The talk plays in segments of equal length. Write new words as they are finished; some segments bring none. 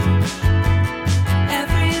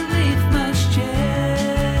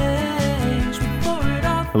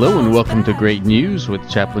Hello and welcome to Great News with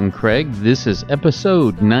Chaplain Craig. This is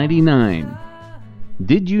episode 99.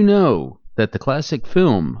 Did you know that the classic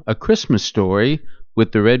film A Christmas Story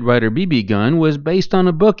with the Red Ryder BB gun was based on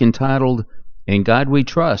a book entitled In God We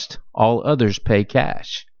Trust, All Others Pay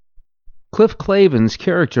Cash? Cliff Clavin's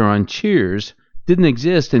character on Cheers didn't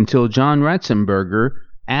exist until John Ratzenberger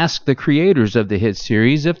asked the creators of the hit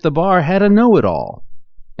series if the bar had a know-it-all,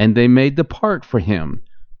 and they made the part for him.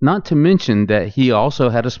 Not to mention that he also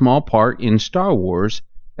had a small part in Star Wars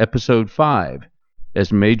Episode 5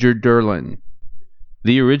 as Major Durlin.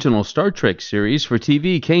 The original Star Trek series for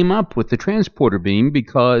TV came up with the transporter beam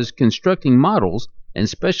because constructing models and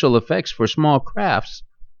special effects for small crafts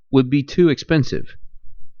would be too expensive.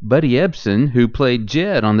 Buddy Ebsen, who played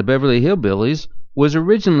Jed on the Beverly Hillbillies, was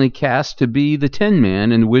originally cast to be the Tin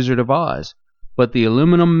Man in The Wizard of Oz, but the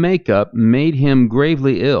aluminum makeup made him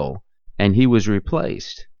gravely ill, and he was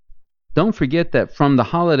replaced. Don't forget that from the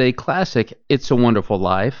holiday classic It's a Wonderful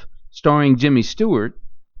Life, starring Jimmy Stewart,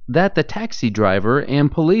 that the taxi driver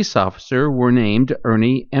and police officer were named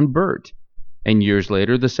Ernie and Bert, and years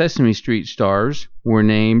later the Sesame Street stars were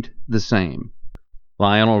named the same.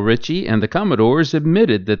 Lionel Richie and the Commodores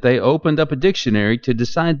admitted that they opened up a dictionary to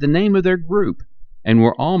decide the name of their group and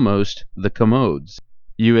were almost the Commodes.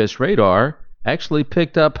 U.S. Radar actually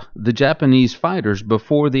picked up the Japanese fighters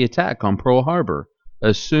before the attack on Pearl Harbor,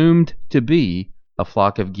 assumed to be a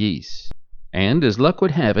flock of geese. And as luck would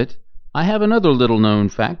have it, I have another little-known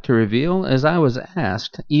fact to reveal, as I was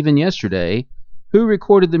asked, even yesterday, who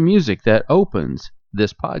recorded the music that opens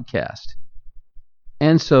this podcast.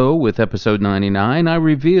 And so, with episode 99, I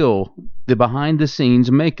reveal the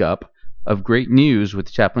behind-the-scenes makeup of Great News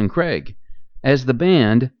with Chaplain Craig, as the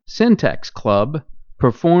band Syntax Club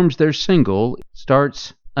performs their single,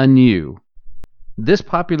 Starts Anew. This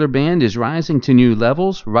popular band is rising to new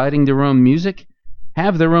levels, writing their own music,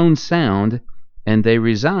 have their own sound, and they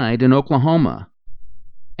reside in Oklahoma.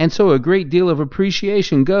 And so a great deal of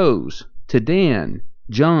appreciation goes to Dan,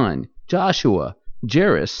 John, Joshua,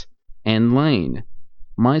 Jairus, and Lane,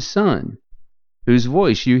 my son, whose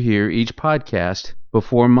voice you hear each podcast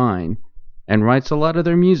before mine, and writes a lot of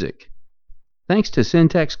their music. Thanks to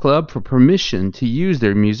Syntax Club for permission to use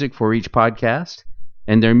their music for each podcast,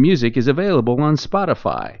 and their music is available on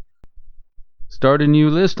Spotify. Start a new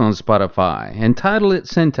list on Spotify and title it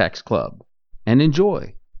Syntax Club, and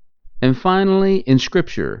enjoy. And finally, in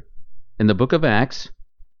Scripture, in the book of Acts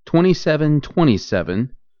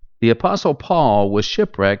 27:27, the Apostle Paul was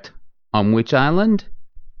shipwrecked on which island?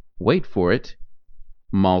 Wait for it,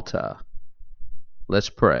 Malta. Let's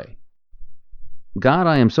pray. God,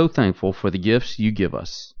 I am so thankful for the gifts you give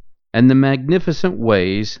us, and the magnificent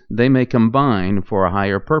ways they may combine for a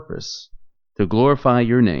higher purpose, to glorify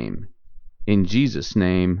your name. In Jesus'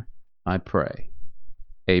 name I pray.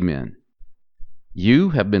 Amen.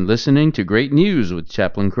 You have been listening to Great News with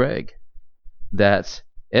Chaplain Craig. That's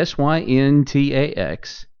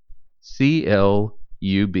SYNTAXCLUB,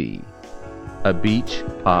 a beach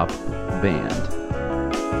pop band.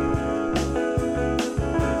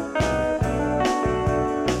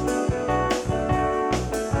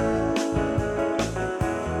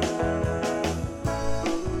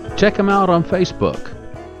 Check them out on Facebook.